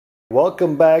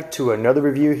Welcome back to another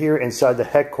review here inside the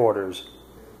headquarters.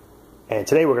 And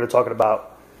today we're going to talk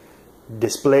about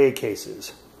display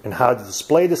cases and how to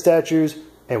display the statues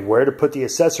and where to put the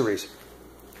accessories.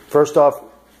 First off,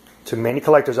 to many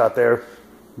collectors out there,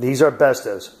 these are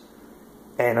Bestas.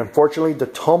 And unfortunately the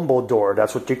tumble door,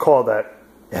 that's what you call that,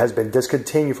 it has been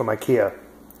discontinued from IKEA.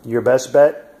 Your best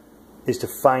bet is to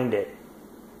find it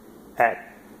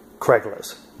at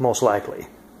Craigslist, most likely.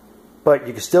 But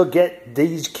you can still get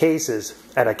these cases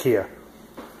at IKEA.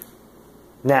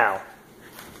 Now,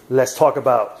 let's talk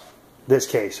about this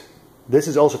case. This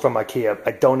is also from IKEA.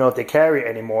 I don't know if they carry it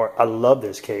anymore. I love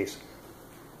this case.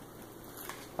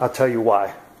 I'll tell you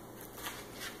why.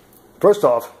 First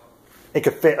off, it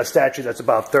could fit a statue that's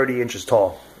about 30 inches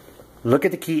tall. Look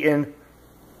at the Keaton,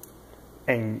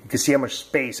 and you can see how much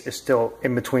space is still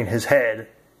in between his head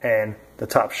and the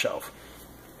top shelf.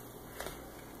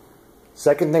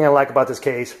 Second thing I like about this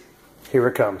case, here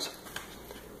it comes.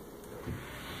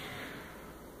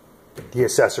 The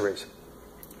accessories.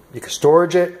 You can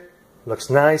storage it,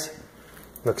 looks nice,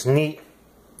 looks neat.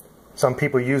 Some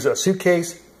people use a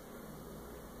suitcase.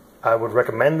 I would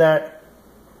recommend that.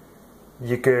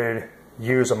 You could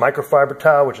use a microfiber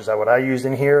towel, which is what I used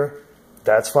in here.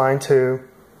 That's fine too.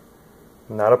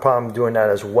 Not a problem doing that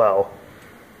as well.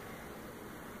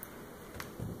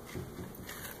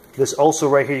 This also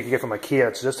right here you can get from IKEA.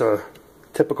 It's just a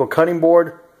typical cutting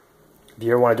board. If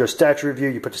you ever want to do a statue review,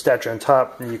 you put the statue on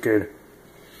top and you could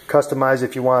customize it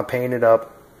if you want, paint it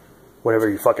up, whatever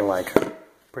you fucking like,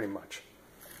 pretty much.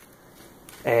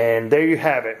 And there you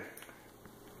have it.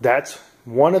 That's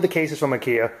one of the cases from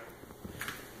IKEA.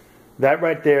 That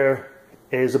right there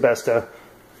is a Besta.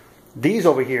 These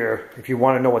over here, if you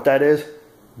want to know what that is,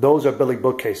 those are Billy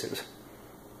bookcases.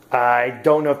 I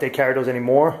don't know if they carry those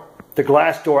anymore. The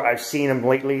glass door, I've seen them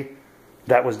lately.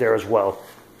 That was there as well.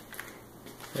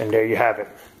 And there you have it.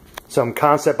 Some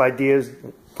concept ideas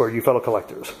for you fellow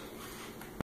collectors.